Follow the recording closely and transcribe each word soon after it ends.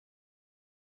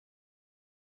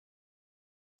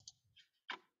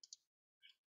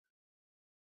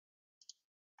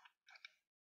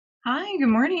Hi, good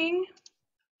morning.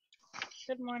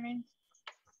 Good morning.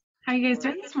 How you guys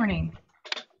doing this morning?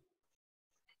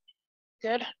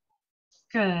 Good.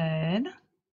 Good.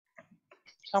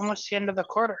 It's almost the end of the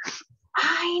quarter.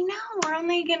 I know, we're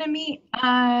only gonna meet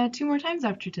two more times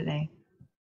after today.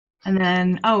 And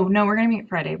then, oh no, we're gonna meet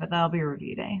Friday, but that'll be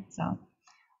review day. So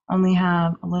only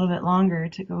have a little bit longer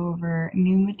to go over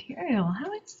new material.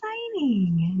 How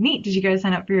exciting. Neat. Did you guys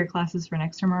sign up for your classes for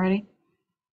next term already?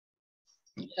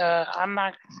 I'm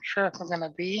not sure if I'm going to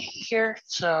be here,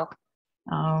 so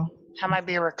Oh. I might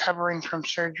be recovering from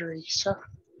surgery. So,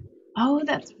 Oh,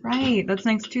 that's right. That's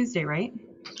next Tuesday, right?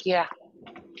 yeah.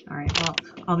 All right. Well,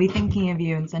 I'll be thinking of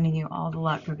you and sending you all the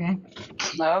luck, okay?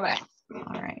 Okay. All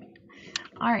right.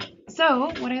 All right. So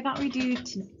what I thought we'd do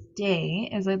today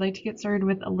is I'd like to get started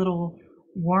with a little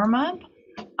warm up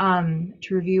to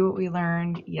review what we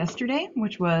learned yesterday,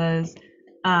 which was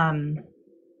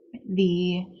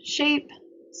the shape,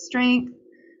 strength,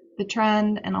 the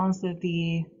trend, and also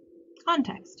the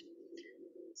context.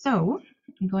 So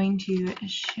I'm going to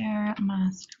share my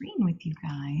screen with you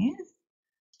guys.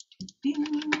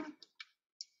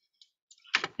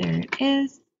 There it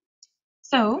is.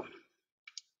 So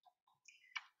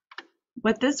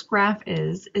what this graph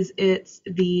is it's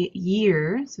the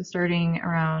year, so starting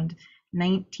around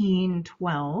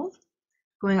 1912,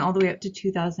 going all the way up to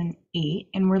 2008,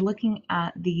 and we're looking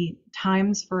at the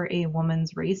times for a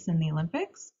woman's race in the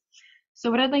Olympics. So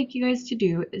what I'd like you guys to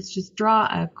do is just draw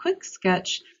a quick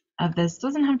sketch of this.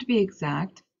 Doesn't have to be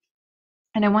exact.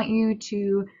 And I want you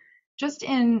to, just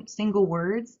in single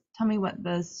words, tell me what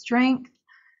the strength,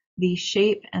 the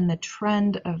shape, and the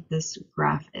trend of this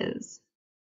graph is.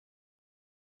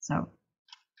 So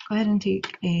go ahead and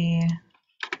take a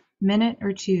minute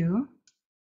or two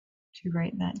to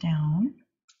write that down.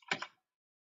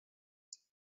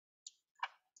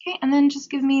 Okay, and then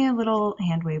just give me a little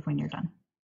hand wave when you're done.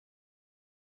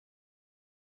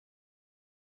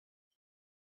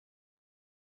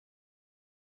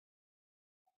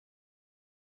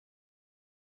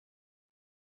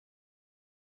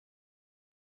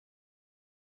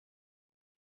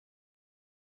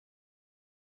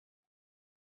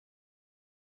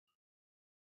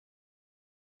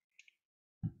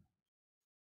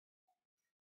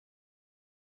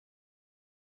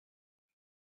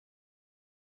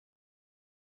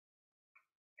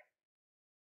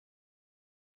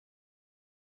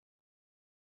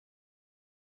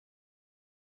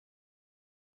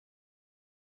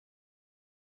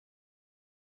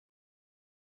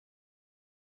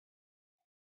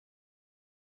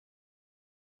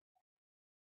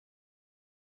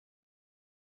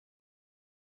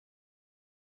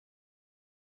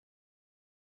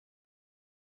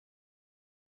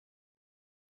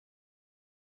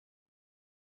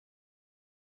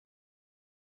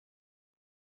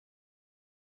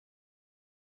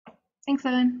 Thanks,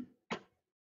 Evan.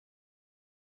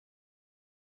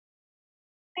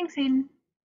 Thanks, Hayden.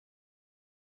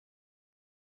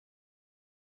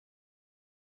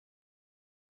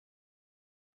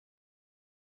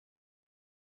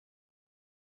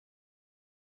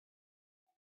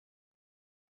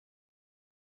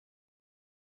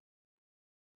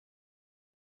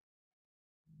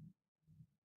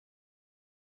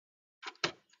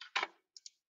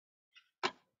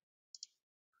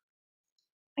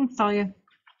 Thanks, Talia.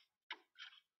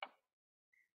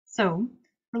 So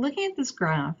we're looking at this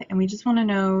graph and we just want to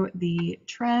know the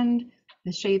trend,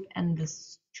 the shape, and the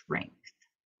strength.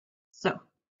 So,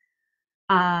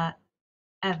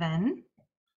 Evan,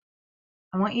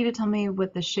 I want you to tell me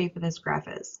what the shape of this graph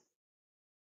is.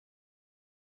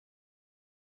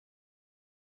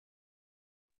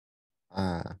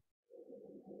 Uh,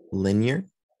 Linear.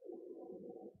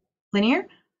 Linear?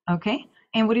 Okay.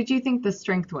 And what did you think the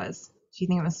strength was? Do you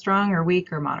think it was strong or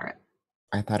weak or moderate?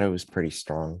 I thought it was pretty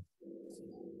strong.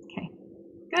 Okay,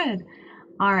 good.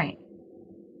 All right.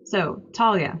 So,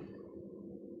 Talia,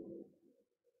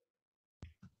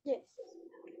 Yes.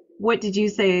 what did you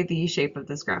say the shape of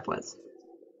this graph was?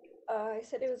 I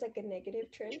said it was like a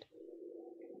negative trend.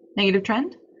 Negative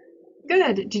trend?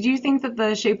 Good. Did you think that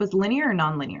the shape was linear or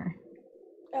nonlinear?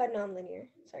 Non-linear.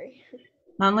 Sorry.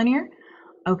 Nonlinear?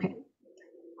 Okay,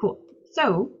 cool.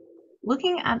 So,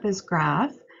 looking at this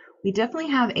graph, we definitely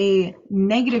have a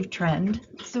negative trend.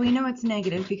 So we know it's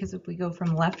negative because if we go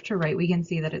from left to right, we can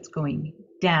see that it's going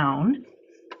down.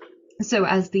 So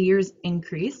as the years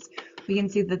increase, we can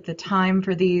see that the time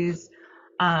for these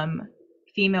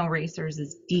female racers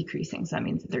is decreasing. So that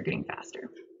means that they're getting faster.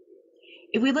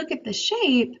 If we look at the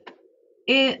shape,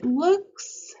 it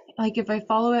looks like if I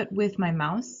follow it with my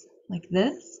mouse like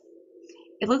this,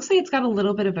 it looks like it's got a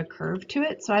little bit of a curve to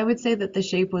it. So I would say that the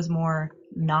shape was more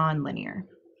non-linear.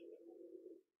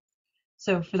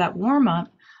 So for that warm up,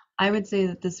 I would say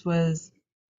that this was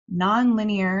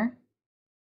non-linear,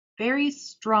 very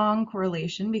strong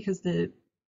correlation because the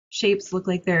shapes look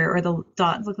like they're, or the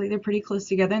dots look like they're pretty close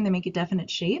together and they make a definite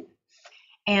shape,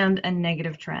 and a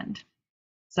negative trend.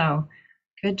 So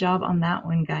good job on that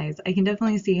one, guys. I can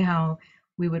definitely see how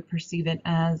we would perceive it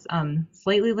as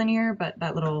slightly linear, but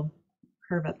that little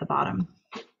curve at the bottom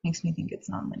makes me think it's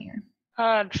non-linear.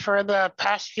 For the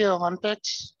past few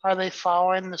Olympics, are they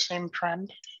following the same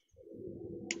trend?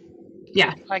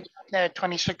 Yeah. Like the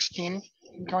 2016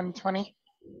 and 2020?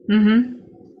 Mm-hmm.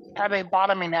 Are they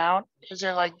bottoming out? Is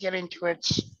it like getting to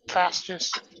its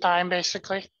fastest time,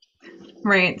 basically?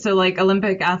 Right. So like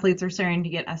Olympic athletes are starting to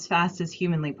get as fast as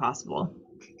humanly possible.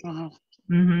 hmm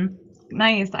Mm-hmm.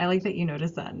 Nice. I like that you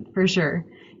noticed that for sure.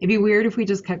 It'd be weird if we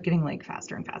just kept getting like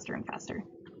faster and faster and faster.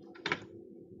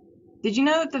 Did you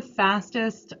know that the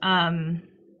fastest animal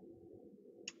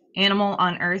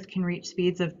on Earth can reach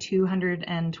speeds of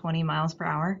 220 miles per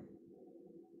hour?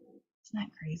 Isn't that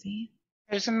crazy?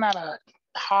 Isn't that a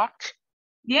hawk?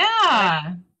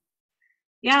 Yeah.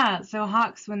 Yeah. So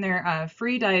hawks, when they're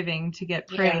free diving to get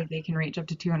prey, Yeah. they can reach up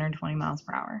to 220 miles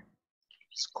per hour.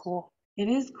 It's cool. It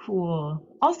is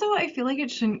cool. Also, I feel like it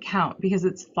shouldn't count because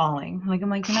it's falling. Like I'm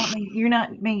like, you're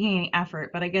not making any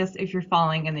effort, but I guess if you're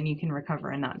falling and then you can recover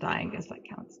and not die, I guess that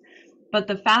counts. But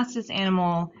the fastest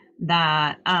animal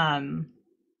that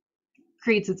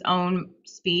creates its own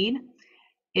speed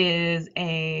is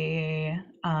a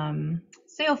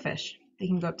sailfish. They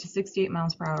can go up to 68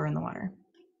 miles per hour in the water.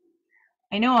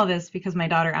 I know all this because my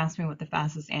daughter asked me what the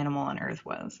fastest animal on Earth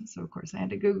was. So, of course, I had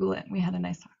to Google it. And we had a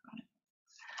nice talk about it.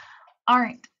 All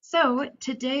right. So,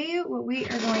 today, what we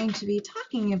are going to be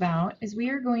talking about is we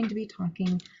are going to be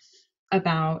talking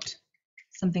about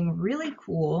something really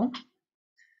cool.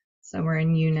 So, we're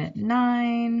in Unit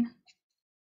 9.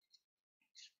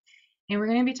 And we're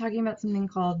going to be talking about something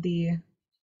called the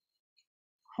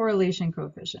correlation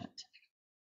coefficient.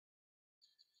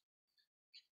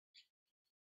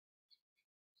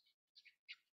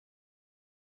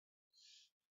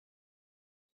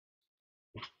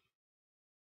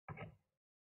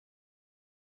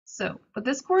 So what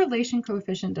this correlation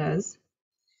coefficient does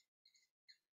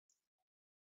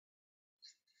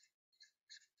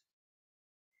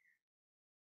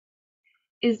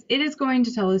is it is going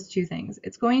to tell us two things.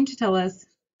 It's going to tell us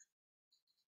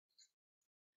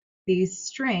the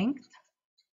strength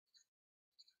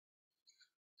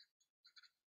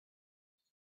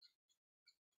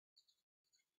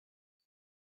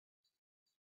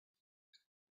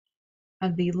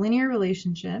of the linear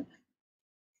relationship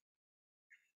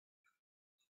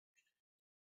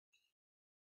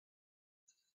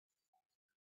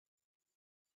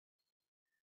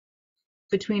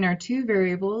between our two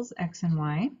variables, x and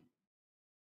y,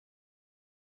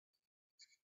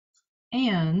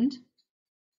 and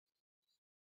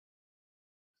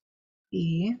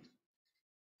the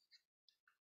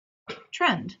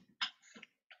trend.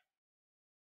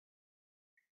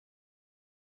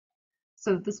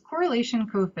 So this correlation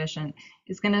coefficient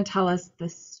is going to tell us the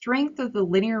strength of the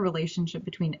linear relationship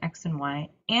between x and y,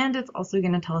 and it's also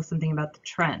going to tell us something about the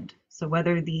trend. So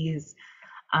whether these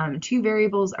two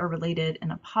variables are related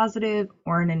in a positive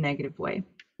or in a negative way.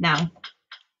 Now,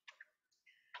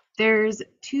 there's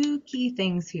two key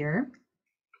things here.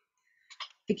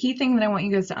 The key thing that I want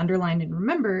you guys to underline and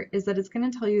remember is that it's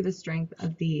going to tell you the strength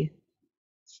of the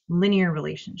linear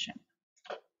relationship.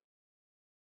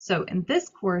 So in this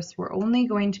course, we're only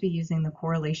going to be using the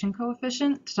correlation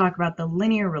coefficient to talk about the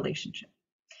linear relationship.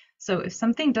 So if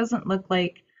something doesn't look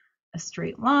like a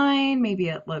straight line, maybe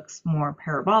it looks more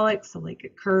parabolic, so like a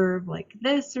curve like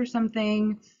this or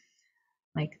something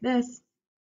like this,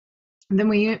 then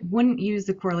we wouldn't use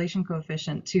the correlation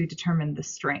coefficient to determine the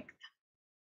strength.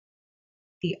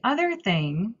 The other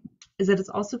thing is that it's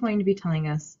also going to be telling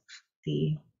us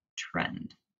the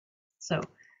trend. So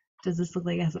does this look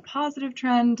like it has a positive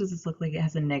trend? Does this look like it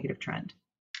has a negative trend?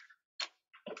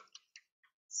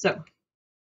 So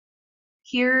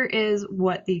here is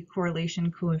what the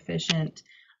correlation coefficient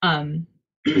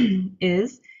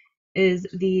is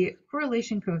the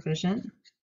correlation coefficient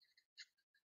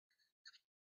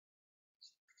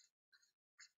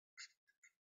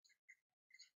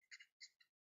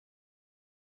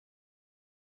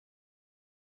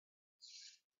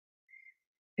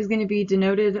is going to be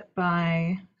denoted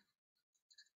by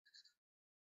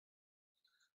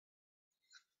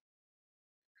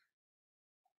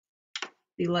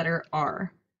the letter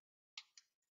R.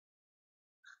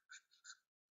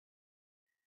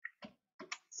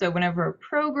 So whenever a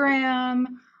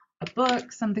program, a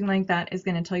book, something like that is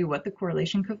going to tell you what the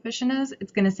correlation coefficient is,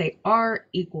 it's going to say R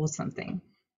equals something.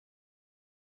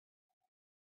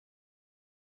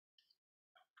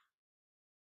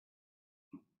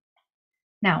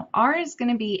 Now, R is going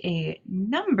to be a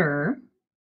number,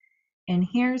 and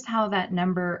here's how that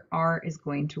number R is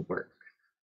going to work.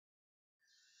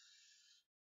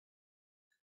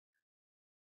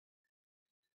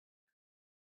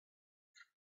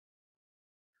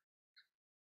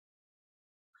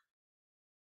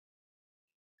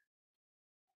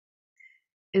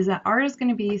 Is that R is going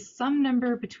to be some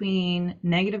number between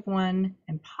 -1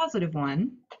 and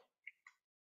 +1.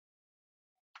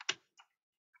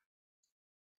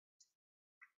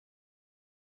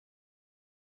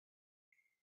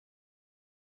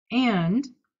 And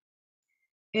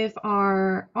if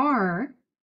our R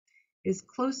is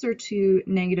closer to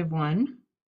 -1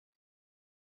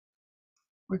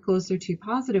 or closer to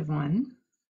 +1,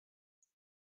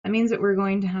 that means that we're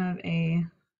going to have a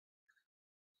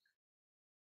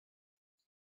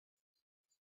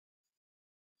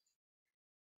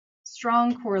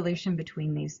strong correlation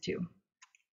between these two.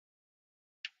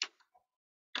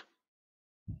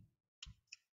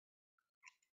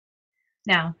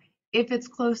 Now, if it's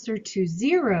closer to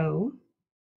 0,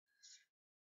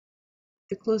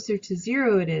 the closer to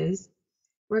 0 it is,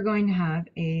 we're going to have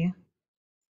a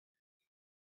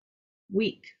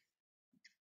weak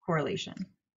correlation.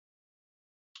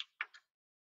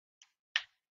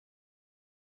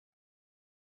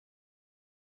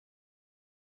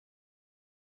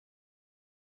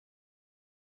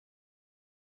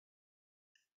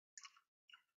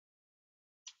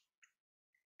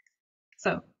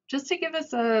 So just to give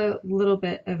us a little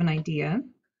bit of an idea,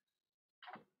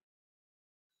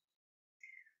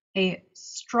 a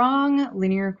strong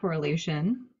linear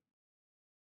correlation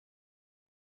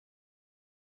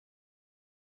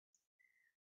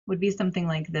would be something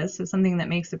like this. So something that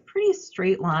makes a pretty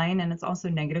straight line, and it's also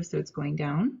negative, so it's going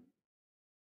down.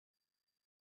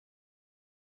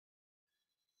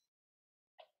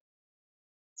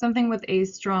 Something with a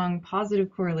strong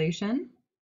positive correlation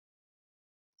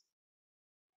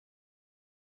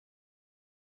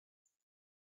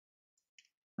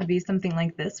would be something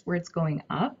like this, where it's going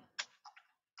up.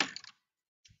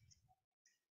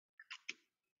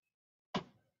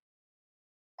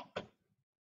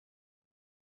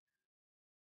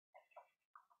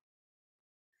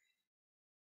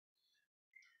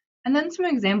 And then some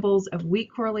examples of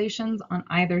weak correlations on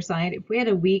either side. If we had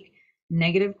a weak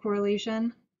negative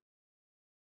correlation,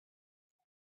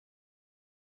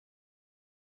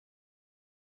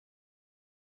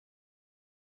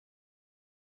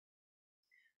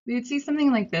 we would see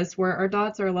something like this, where our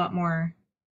dots are a lot more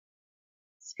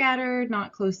scattered,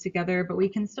 not close together, but we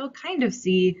can still kind of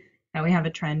see that we have a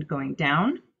trend going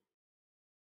down.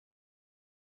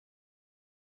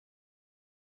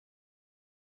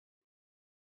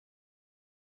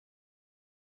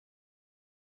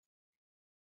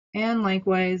 And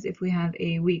likewise, if we have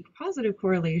a weak positive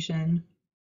correlation,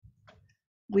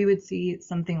 we would see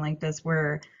something like this,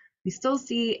 where we still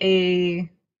see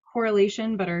a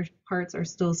correlation, but our parts are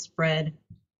still spread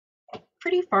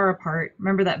pretty far apart.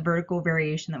 Remember that vertical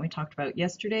variation that we talked about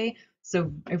yesterday?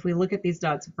 So if we look at these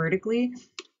dots vertically,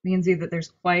 we can see that there's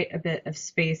quite a bit of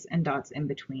space and dots in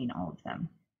between all of them.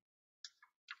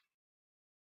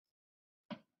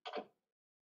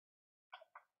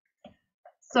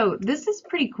 So this is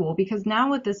pretty cool, because now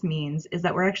what this means is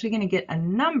that we're actually going to get a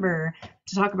number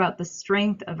to talk about the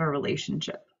strength of a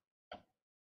relationship.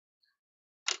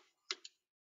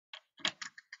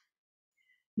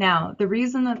 Now, the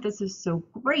reason that this is so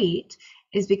great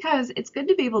is because it's good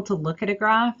to be able to look at a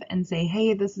graph and say,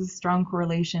 hey, this is a strong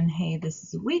correlation, hey, this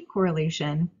is a weak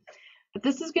correlation. But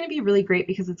this is going to be really great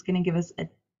because it's going to give us a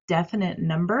definite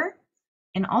number.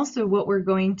 And also what we're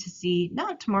going to see,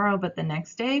 not tomorrow, but the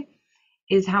next day,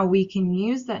 is how we can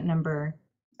use that number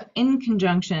in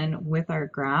conjunction with our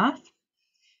graph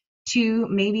to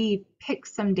maybe pick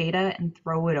some data and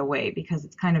throw it away, because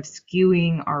it's kind of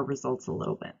skewing our results a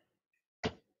little bit.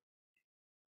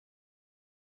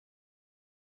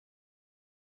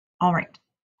 All right,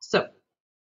 so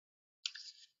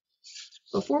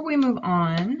before we move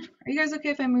on, are you guys okay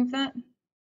if I move that?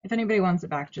 If anybody wants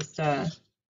it back, just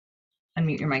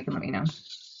unmute your mic and let me know.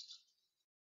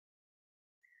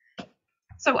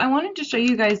 So I wanted to show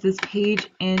you guys this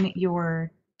page in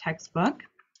your textbook.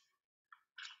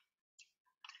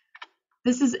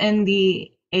 This is in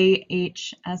the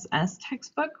AHSS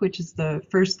textbook, which is the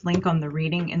first link on the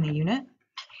reading in the unit.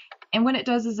 And what it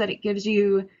does is that it gives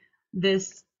you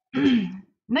this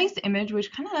nice image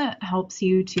which kind of helps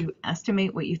you to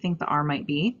estimate what you think the R might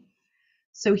be.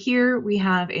 So here we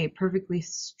have a perfectly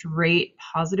straight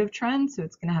positive trend, so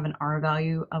it's going to have an R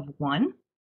value of 1.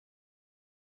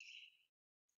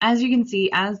 As you can see,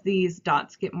 as these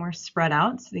dots get more spread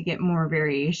out, so they get more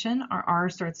variation, our R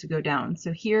starts to go down.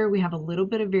 So here we have a little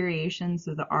bit of variation,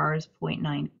 so the R is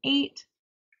 0.98.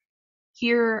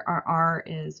 Here our R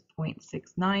is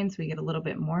 0.69, so we get a little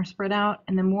bit more spread out,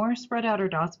 and the more spread out our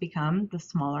dots become, the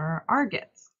smaller our R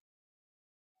gets.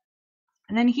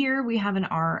 And then here we have an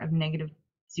R of negative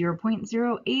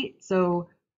 0.08, so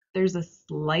there's a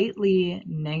slightly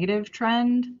negative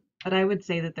trend, but I would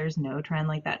say that there's no trend.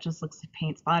 Like, that just looks like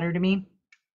paint splatter to me.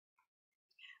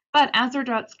 But as our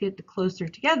dots get closer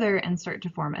together and start to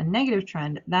form a negative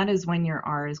trend, that is when your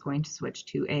R is going to switch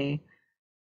to a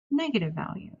negative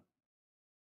value.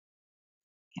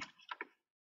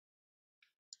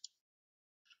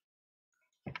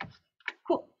 Okay.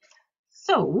 Cool.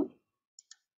 So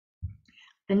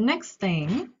the next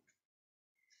thing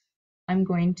I'm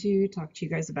going to talk to you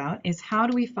guys about is, how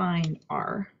do we find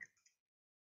R?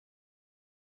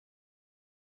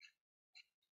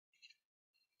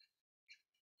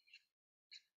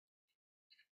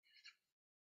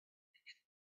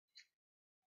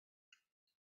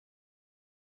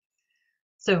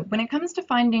 So when it comes to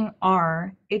finding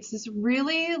R, it's this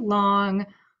really long,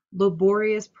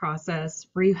 laborious process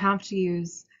where you have to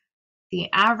use the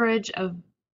average of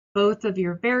both of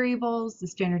your variables, the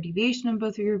standard deviation of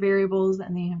both of your variables,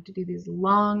 and then you have to do these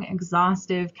long,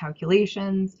 exhaustive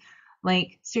calculations.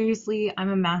 Like, seriously,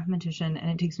 I'm a mathematician and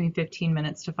it takes me 15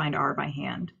 minutes to find R by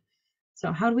hand.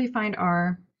 So how do we find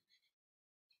R?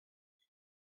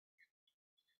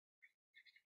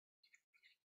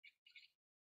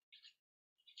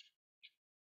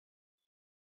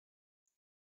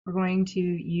 We're going to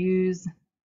use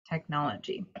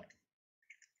technology.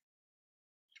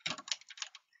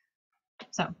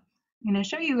 So I'm going to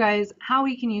show you guys how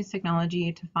we can use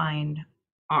technology to find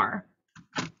R.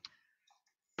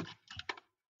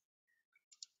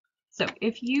 So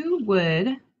if you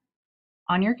would,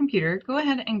 on your computer, go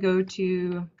ahead and go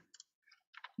to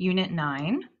Unit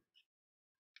 9.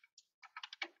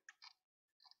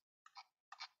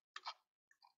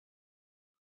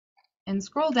 And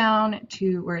scroll down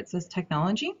to where it says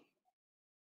technology.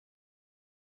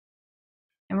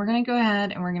 And we're going to go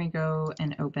ahead and we're going to go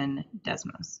and open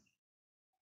Desmos.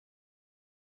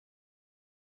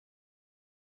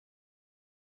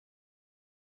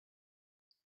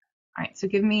 All right, so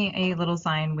give me a little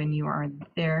sign when you are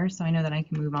there so I know that I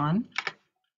can move on.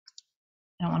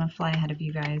 I don't want to fly ahead of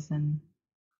you guys and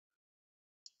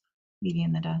leave you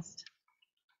in the dust.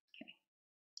 Okay,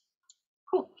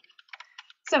 cool.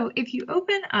 So if you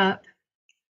open up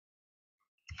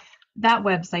that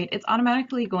website, it's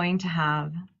automatically going to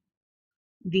have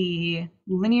the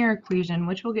linear equation,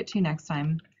 which we'll get to next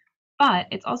time, but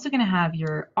it's also going to have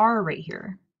your R right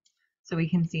here. So we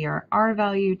can see our R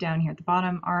value down here at the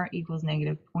bottom, R equals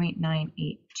negative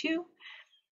 0.982.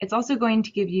 It's also going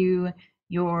to give you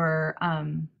your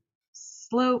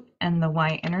slope and the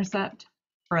y-intercept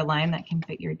for a line that can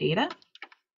fit your data.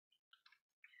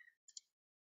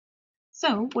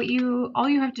 So what all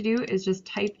you have to do is just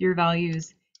type your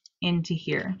values into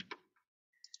here.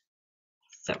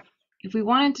 So if we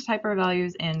wanted to type our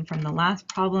values in from the last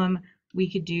problem, we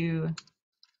could do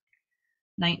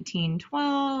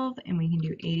 1912, and we can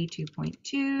do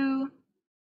 82.2,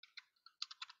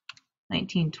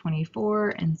 1924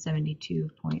 and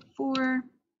 72.4,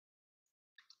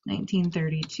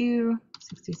 1932,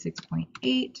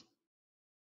 66.8,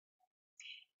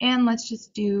 and let's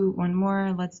just do one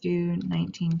more. Let's do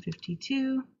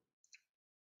 1952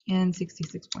 and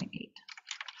 66.8.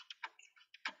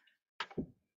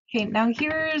 Okay, now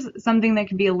here's something that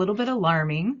can be a little bit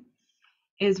alarming,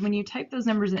 is when you type those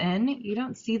numbers in, you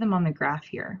don't see them on the graph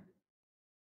here.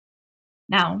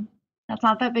 Now, that's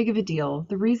not that big of a deal.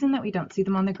 The reason that we don't see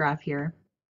them on the graph here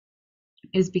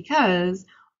is because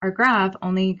our graph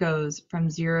only goes from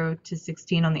 0 to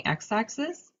 16 on the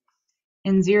x-axis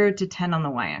and 0 to 10 on the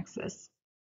y-axis.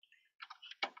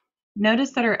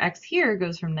 Notice that our x here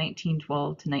goes from 1912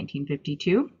 to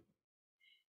 1952,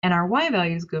 and our y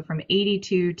values go from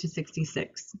 82 to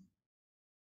 66.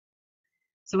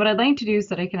 So what I'd like to do so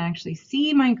that I can actually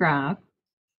see my graph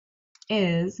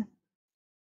is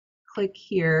click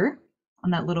here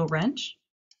on that little wrench.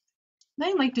 Then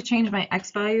I'd like to change my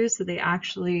x values so they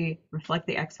actually reflect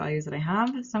the x values that I have.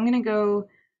 So I'm going to go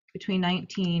between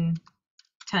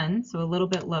 1910, so a little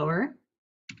bit lower.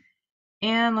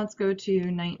 And let's go to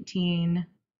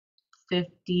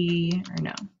 1950, or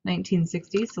no,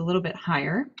 1960, so a little bit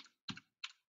higher.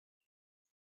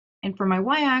 And for my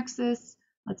y-axis,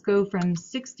 let's go from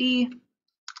 60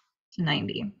 to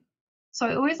 90. So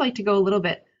I always like to go a little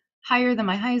bit higher than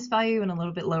my highest value and a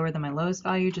little bit lower than my lowest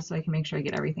value, just so I can make sure I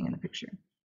get everything in the picture.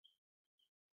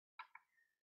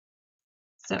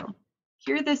 So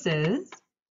here this is,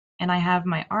 and I have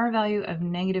my R value of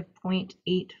negative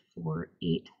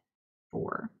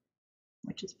 0.8484,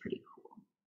 which is pretty cool.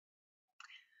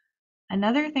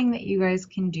 Another thing that you guys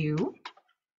can do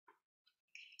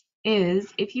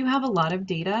is if you have a lot of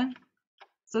data,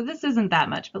 so this isn't that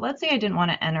much, but let's say I didn't want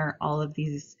to enter all of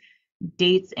these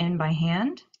dates in by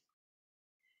hand,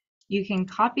 you can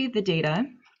copy the data.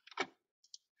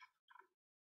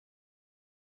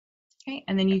 Okay,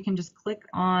 and then you can just click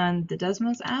on the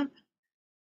Desmos app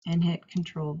and hit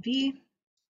Control V.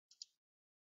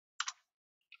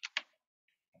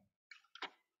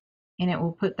 And it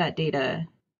will put that data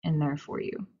in there for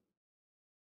you.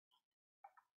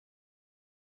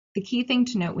 The key thing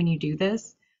to note when you do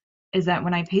this is that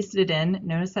when I pasted it in,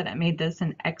 notice that it made this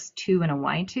an X2 and a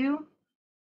Y2,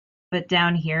 but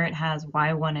down here it has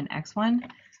Y1 and X1.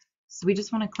 So we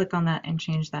just want to click on that and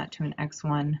change that to an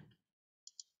X1.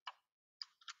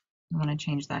 We want to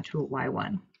change that to a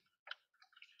Y1.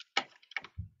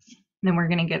 Then we're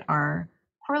going to get our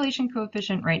correlation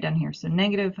coefficient right down here. So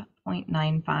negative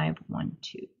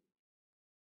 0.9512,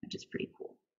 which is pretty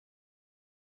cool.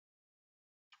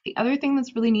 The other thing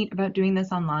that's really neat about doing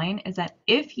this online is that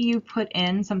if you put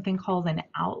in something called an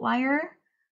outlier,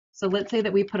 so let's say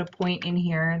that we put a point in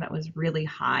here that was really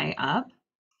high up,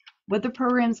 what the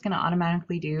program's going to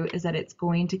automatically do is that it's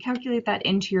going to calculate that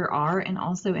into your R and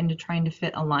also into trying to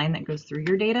fit a line that goes through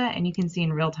your data, and you can see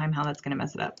in real time how that's going to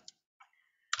mess it up.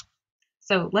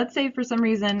 So let's say for some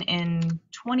reason in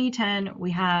 2010 we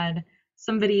had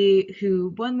somebody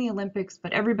who won the Olympics,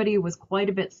 but everybody was quite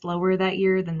a bit slower that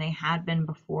year than they had been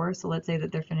before. So let's say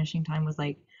that their finishing time was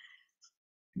like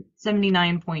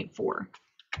 79.4.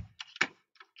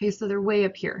 Okay, so they're way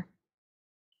up here.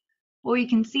 What we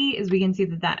can see is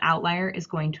that outlier is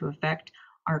going to affect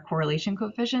our correlation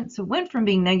coefficient. So it went from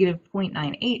being negative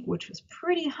 0.98, which was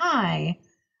pretty high,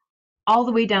 all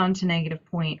the way down to negative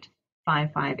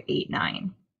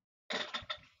 0.5589.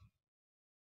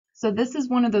 So this is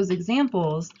one of those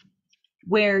examples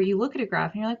where you look at a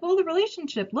graph and you're like, well, the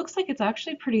relationship looks like it's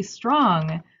actually pretty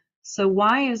strong. So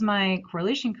why is my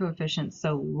correlation coefficient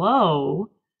so low?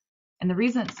 And the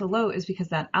reason it's so low is because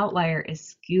that outlier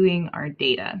is skewing our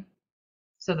data.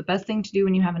 So the best thing to do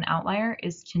when you have an outlier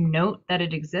is to note that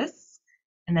it exists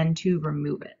and then to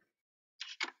remove it.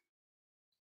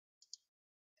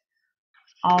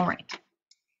 All right.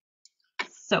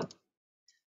 So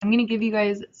I'm going to give you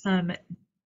guys some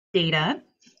data.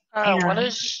 What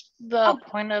is the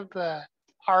point of the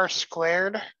R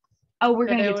squared? Oh, we're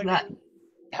going to get to that.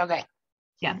 Okay.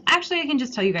 Yeah, actually, I can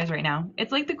just tell you guys right now.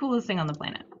 It's like the coolest thing on the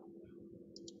planet.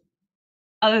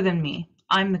 Other than me.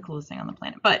 I'm the coolest thing on the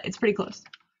planet, but it's pretty close.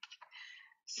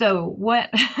 So what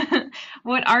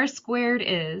what R squared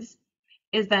is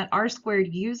that R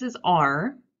squared uses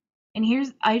R, and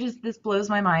this blows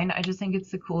my mind. I just think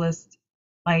it's the coolest.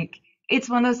 Like, it's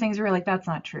one of those things where you're like, that's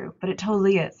not true, but it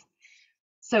totally is.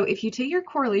 So if you take your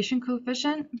correlation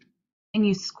coefficient and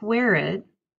you square it,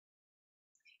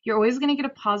 you're always going to get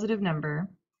a positive number,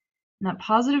 and that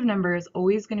positive number is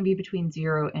always going to be between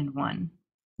 0 and 1.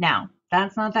 Now,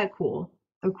 that's not that cool.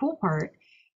 The cool part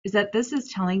is that this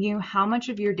is telling you how much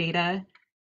of your data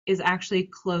is actually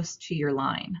close to your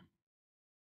line.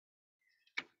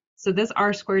 So this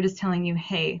R squared is telling you,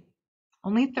 hey,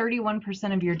 only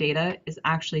 31% of your data is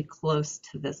actually close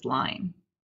to this line.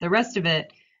 The rest of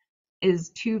it is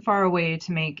too far away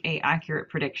to make an accurate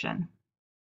prediction.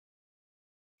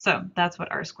 So that's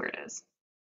what R squared is.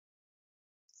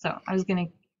 So we're gonna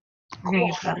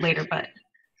get to that later, but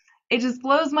it just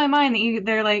blows my mind that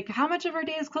they're like, how much of our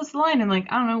data is close to the line? And like,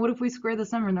 I don't know, what if we square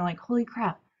this number? And they're like, holy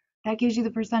crap, that gives you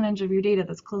the percentage of your data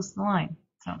that's close to the line.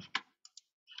 So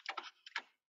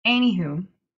anywho,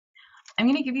 I'm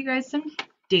gonna give you guys some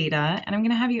data and I'm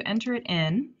gonna have you enter it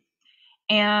in.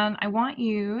 And I want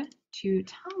you to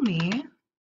tell me,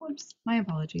 whoops, my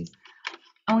apologies.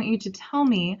 I want you to tell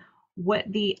me what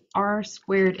the R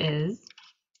squared is,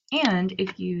 and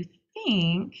if you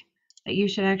think that you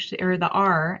should actually, or the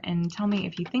R, and tell me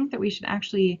if you think that we should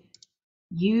actually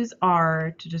use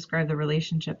R to describe the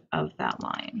relationship of that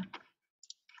line.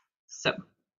 So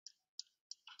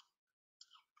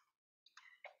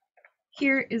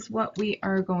here is what we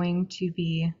are going to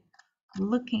be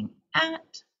looking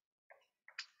at.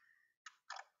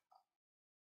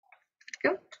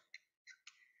 Go.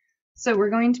 So we're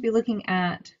going to be looking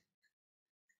at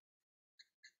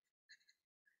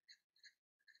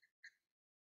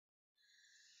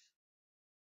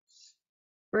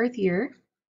birth year,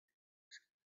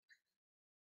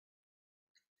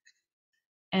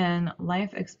 and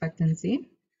life expectancy.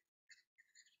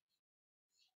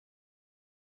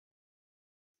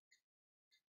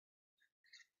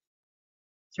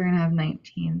 So we're going to have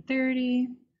 1930,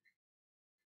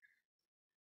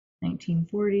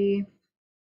 1940,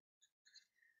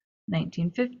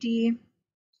 1950,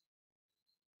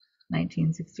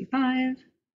 1965,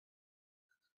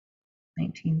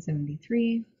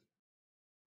 1973,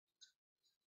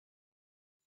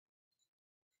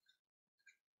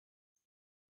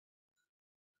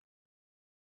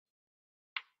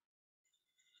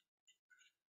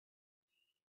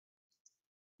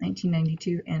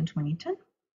 1992, and 2010.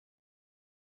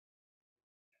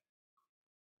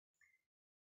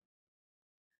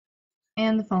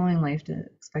 And the following life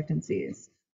expectancies.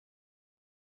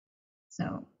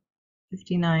 So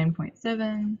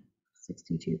 59.7,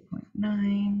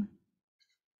 62.9,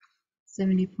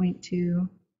 70.2,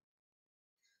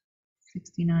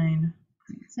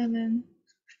 69.7,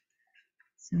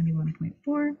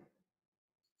 71.4,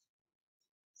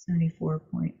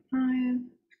 74.5,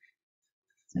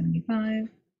 75,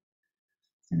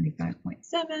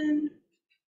 75.7,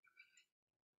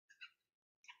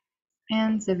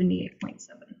 and 78.7.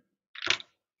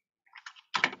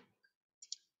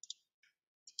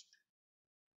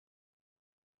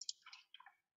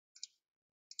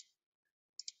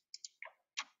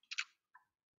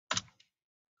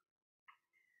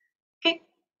 Okay.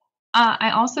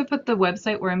 I also put the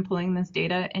website where I'm pulling this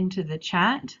data into the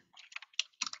chat.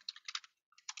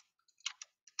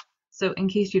 So in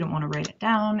case you don't want to write it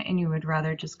down and you would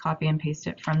rather just copy and paste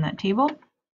it from that table,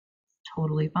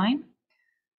 totally fine.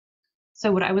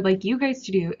 So what I would like you guys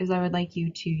to do is I would like you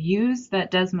to use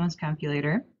that Desmos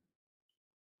calculator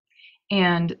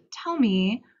and tell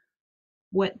me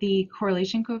what the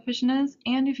correlation coefficient is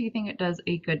and if you think it does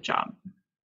a good job.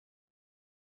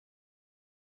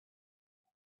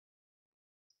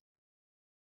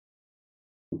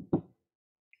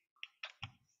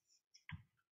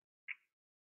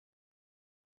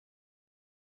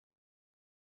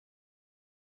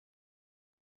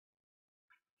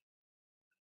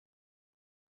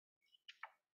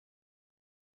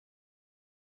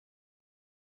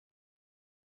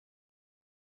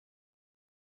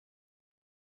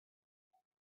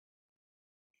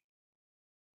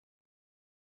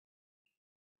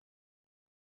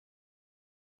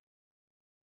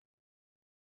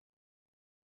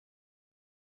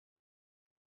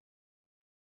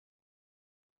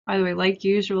 By the way, like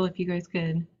usual, if you guys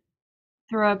could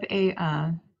throw up a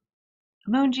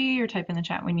emoji or type in the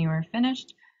chat when you are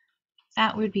finished,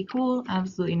 that would be cool.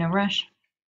 Absolutely no rush.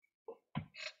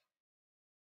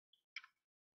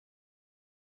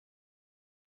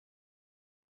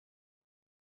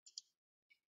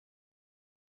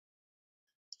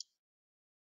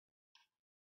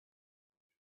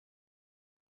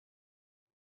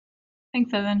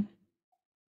 Thanks, Evan.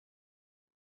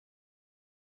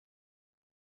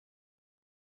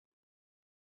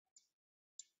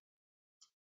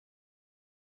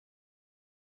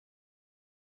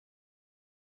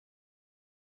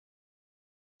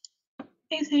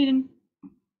 Thanks, Hayden.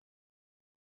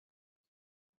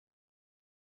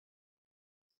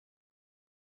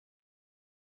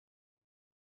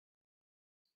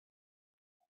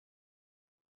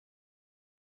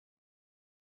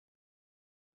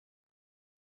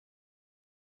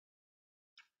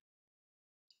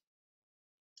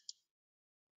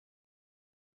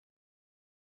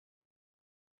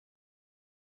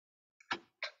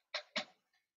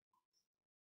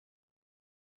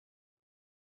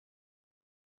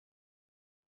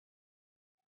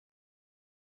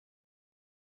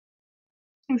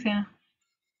 Thanks, Hannah.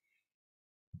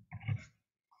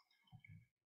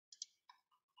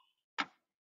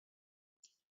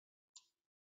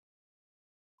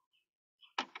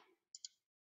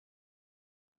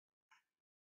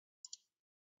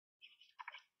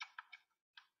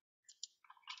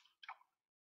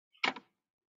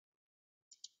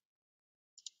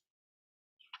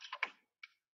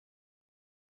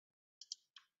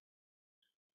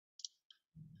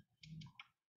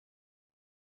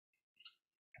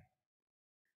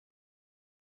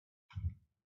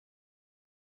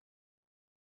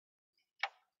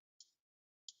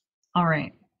 All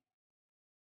right.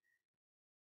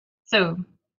 So,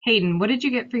 Hayden, what did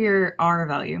you get for your R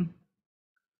value?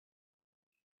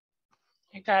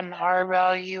 You got an R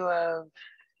value of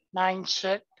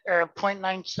 96 or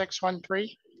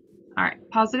 0.9613. All right,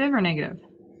 positive or negative?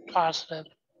 Positive.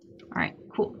 All right,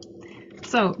 cool.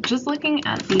 So just looking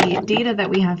at the data that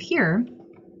we have here,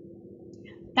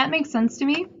 that makes sense to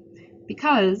me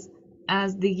because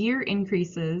as the year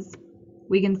increases,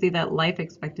 we can see that life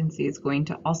expectancy is going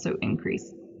to also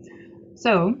increase.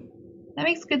 So that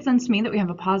makes good sense to me that we have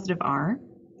a positive R.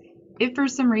 If for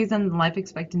some reason life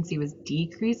expectancy was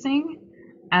decreasing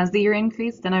as the year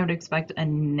increased, then I would expect a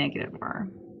negative R.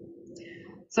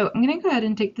 So I'm going to go ahead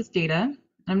and take this data.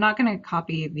 I'm not going to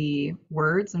copy the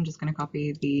words, I'm just going to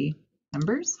copy the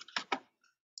numbers.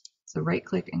 So right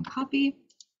click and copy.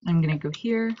 I'm going to go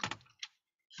here,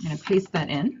 I'm going to paste that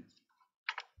in.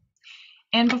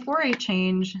 And before I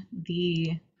change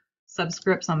the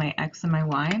subscripts on my X and my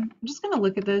Y, I'm just going to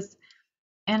look at this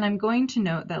and I'm going to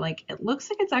note that like it looks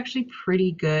like it's actually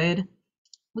pretty good.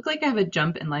 Look like I have a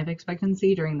jump in life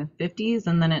expectancy during the 50s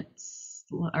and then it's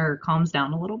calms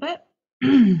down a little bit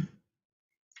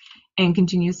and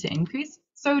continues to increase.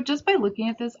 So just by looking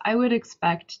at this, I would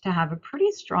expect to have a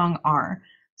pretty strong R.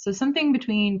 So something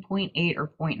between 0.8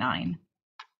 or 0.9.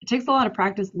 It takes a lot of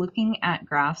practice looking at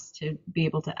graphs to be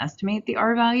able to estimate the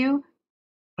R value.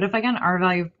 But if I got an R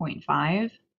value of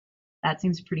 0.5, that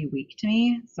seems pretty weak to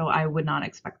me, so I would not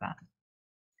expect that.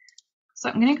 So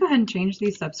I'm going to go ahead and change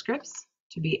these subscripts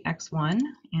to be X1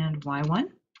 and Y1.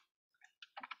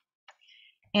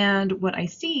 And what I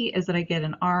see is that I get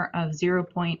an R of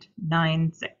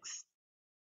 0.96.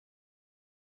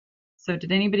 So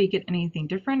did anybody get anything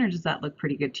different, or does that look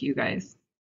pretty good to you guys?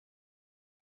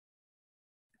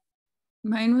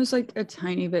 Mine was like a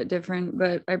tiny bit different,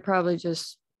 but I probably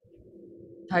just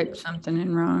typed something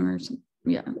in wrong or something.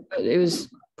 Yeah, but it was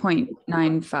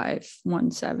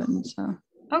 0.9517. So.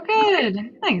 Oh,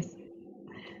 good. Nice.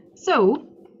 So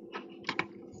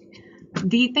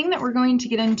the thing that we're going to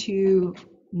get into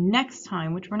next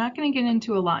time, which we're not going to get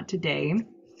into a lot today,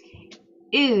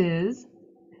 is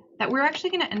that we're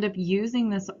actually going to end up using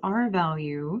this R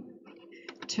value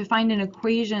to find an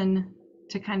equation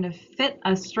to kind of fit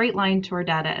a straight line to our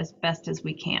data as best as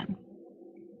we can.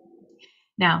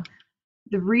 Now,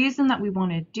 the reason that we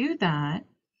want to do that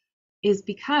is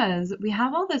because we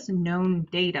have all this known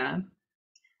data,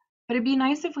 but it'd be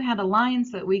nice if we had a line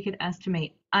so that we could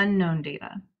estimate unknown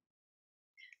data.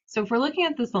 So if we're looking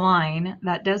at this line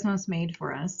that Desmos made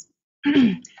for us,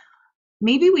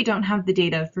 maybe we don't have the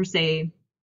data for, say,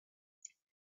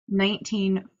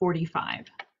 1945.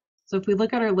 So if we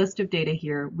look at our list of data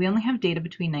here, we only have data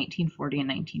between 1940 and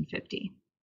 1950.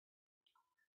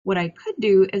 What I could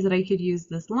do is that I could use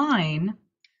this line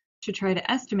to try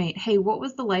to estimate, hey, what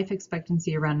was the life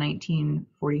expectancy around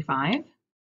 1945?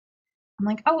 I'm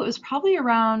like, oh, it was probably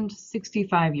around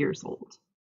 65 years old,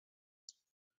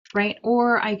 right?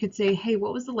 Or I could say, hey,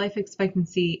 what was the life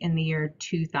expectancy in the year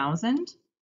 2000?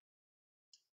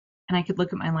 And I could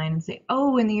look at my line and say,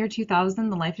 oh, in the year 2000,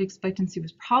 the life expectancy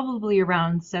was probably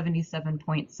around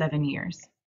 77.7 years.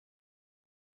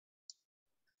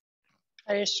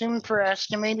 I assume for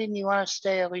estimating, you want to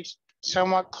stay at least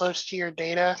somewhat close to your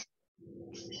data.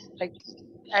 Like,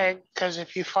 because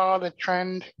if you follow the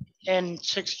trend in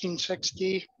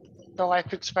 1660, the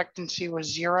life expectancy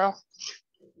was 0.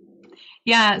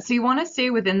 Yeah, so you want to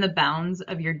stay within the bounds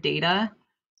of your data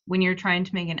when you're trying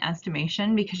to make an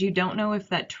estimation, because you don't know if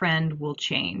that trend will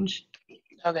change.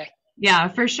 Okay. Yeah,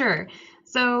 for sure.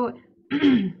 So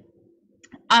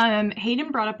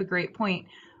Hayden brought up a great point,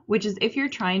 which is if you're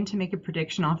trying to make a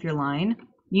prediction off your line,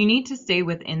 you need to stay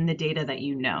within the data that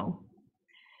you know.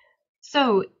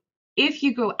 So if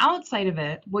you go outside of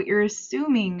it, what you're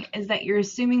assuming is that you're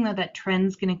assuming that that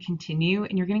trend's going to continue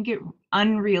and you're going to get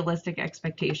unrealistic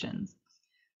expectations.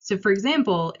 So for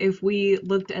example, if we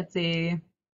looked at, say,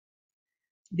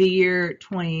 the year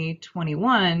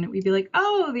 2021, we'd be like,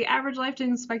 oh, the average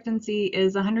lifetime expectancy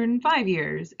is 105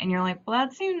 years. And you're like, well,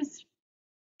 that seems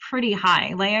pretty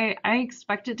high. Like I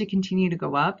expect it to continue to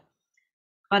go up,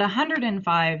 but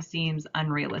 105 seems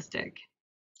unrealistic.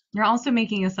 You're also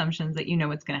making assumptions that you know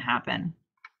what's going to happen.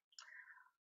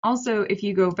 Also, if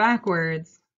you go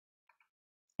backwards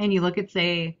and you look at,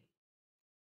 say,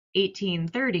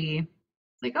 1830, it's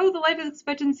like, oh, the life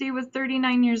expectancy was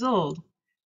 39 years old.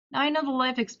 Now, I know the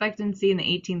life expectancy in the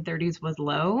 1830s was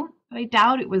low, but I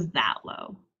doubt it was that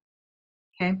low.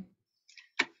 Okay,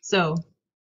 so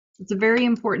it's a very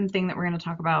important thing that we're going to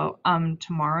talk about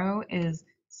tomorrow is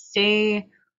stay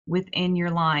within your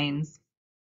lines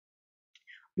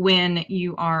when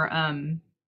you are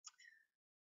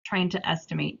trying to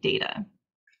estimate data.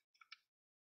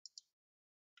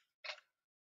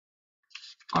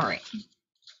 All right.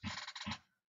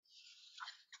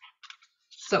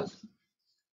 So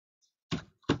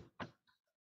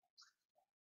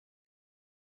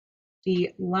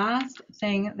the last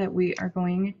thing that we are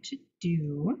going to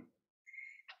do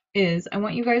is I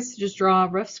want you guys to just draw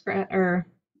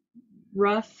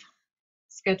rough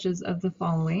sketches of the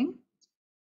following.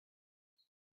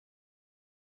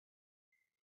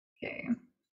 Okay.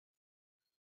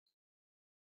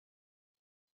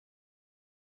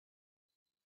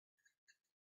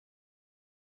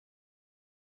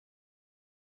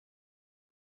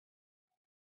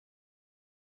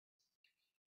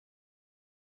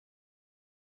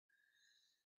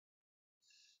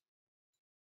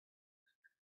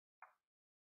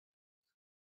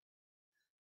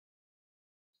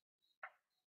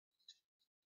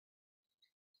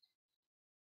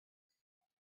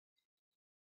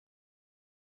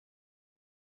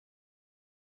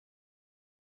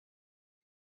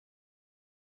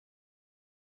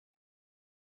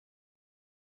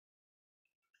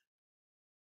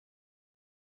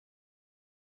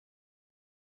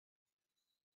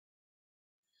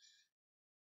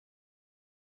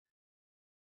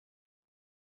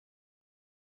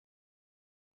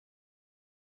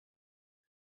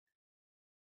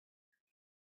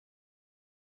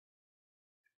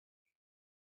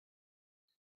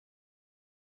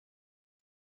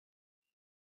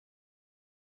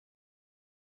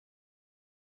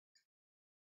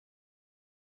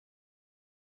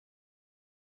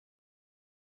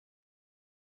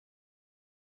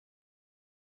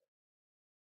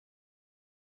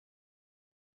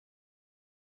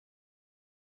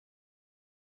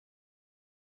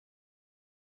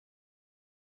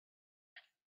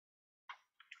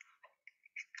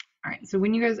 All right, so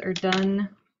when you guys are done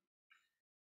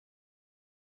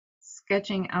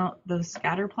sketching out those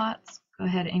scatter plots, go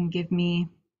ahead and give me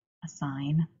a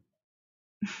sign.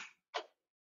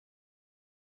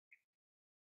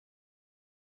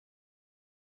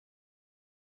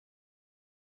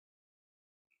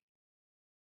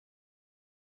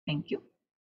 Thank you.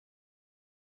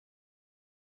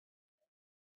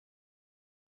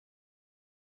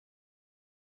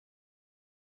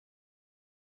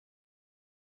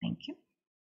 Thank you.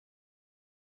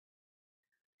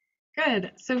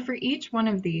 Good. So for each one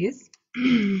of these,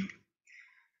 I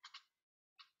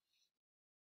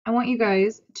want you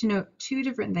guys to note two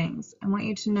different things. I want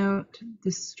you to note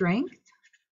the strength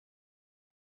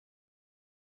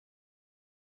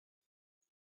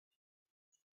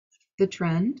the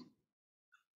trend,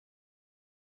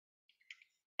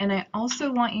 and I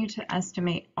also want you to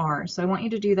estimate R. So I want you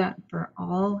to do that for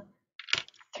all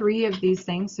three of these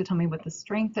things. So tell me what the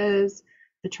strength is,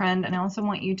 the trend, and I also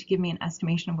want you to give me an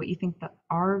estimation of what you think the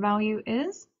R value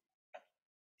is.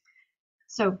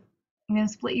 So I'm going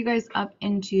to split you guys up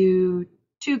into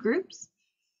two groups.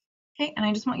 Okay, and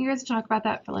I just want you guys to talk about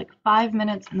that for like 5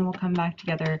 minutes, and then we'll come back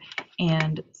together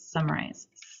and summarize.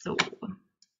 So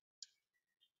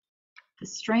the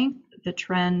strength, the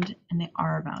trend, and the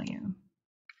R value.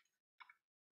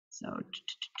 So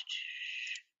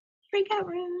breakout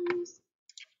rooms.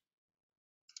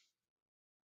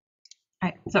 All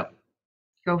right, so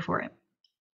go for it.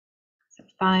 So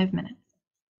 5 minutes.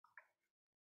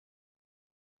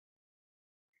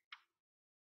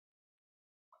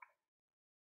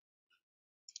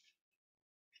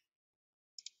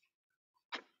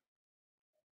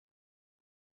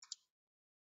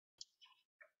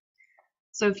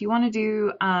 So if you want to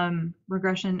do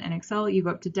regression in Excel, you go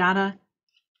up to data,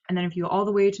 and then if you go all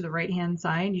the way to the right-hand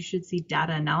side, you should see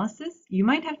data analysis. You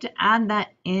might have to add that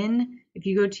in. If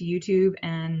you go to YouTube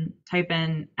and type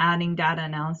in adding data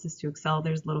analysis to Excel,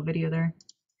 there's a little video there.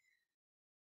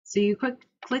 So you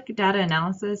click data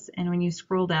analysis, and when you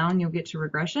scroll down, you'll get to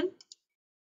regression, and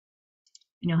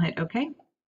you'll hit OK.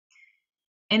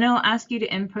 And it'll ask you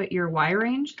to input your Y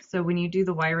range. So when you do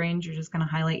the Y range, you're just going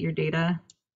to highlight your data.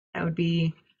 That would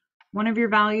be one of your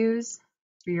values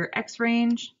for your X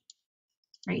range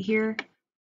right here.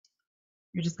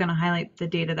 You're just going to highlight the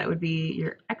data that would be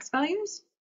your X values.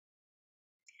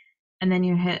 And then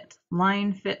you hit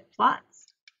line fit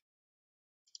plots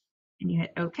and you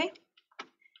hit OK.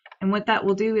 And what that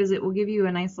will do is it will give you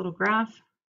a nice little graph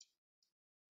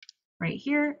right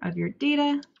here of your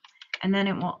data. And then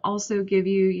it will also give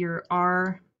you your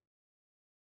R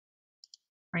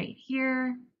right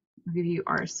here. It'll give you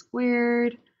R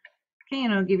squared. Okay,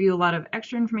 and it'll give you a lot of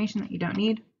extra information that you don't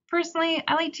need. Personally,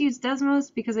 I like to use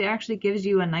Desmos because it actually gives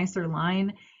you a nicer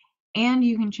line and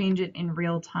you can change it in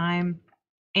real time.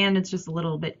 And it's just a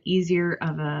little bit easier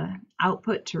of a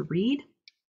output to read.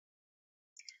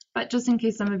 But just in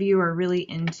case some of you are really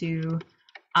into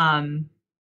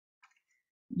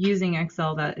using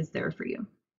Excel, that is there for you.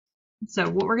 So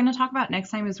what we're going to talk about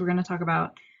next time is we're going to talk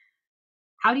about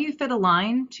how do you fit a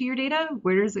line to your data?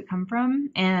 Where does it come from?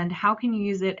 And how can you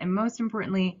use it? And most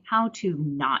importantly, how to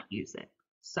not use it.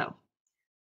 So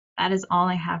that is all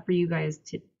I have for you guys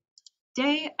today.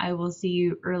 day. I will see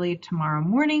you early tomorrow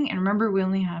morning. And remember, we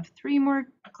only have 3 more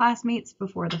classmates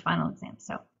before the final exam.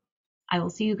 So I will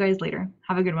see you guys later.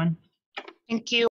 Have a good one. Thank you.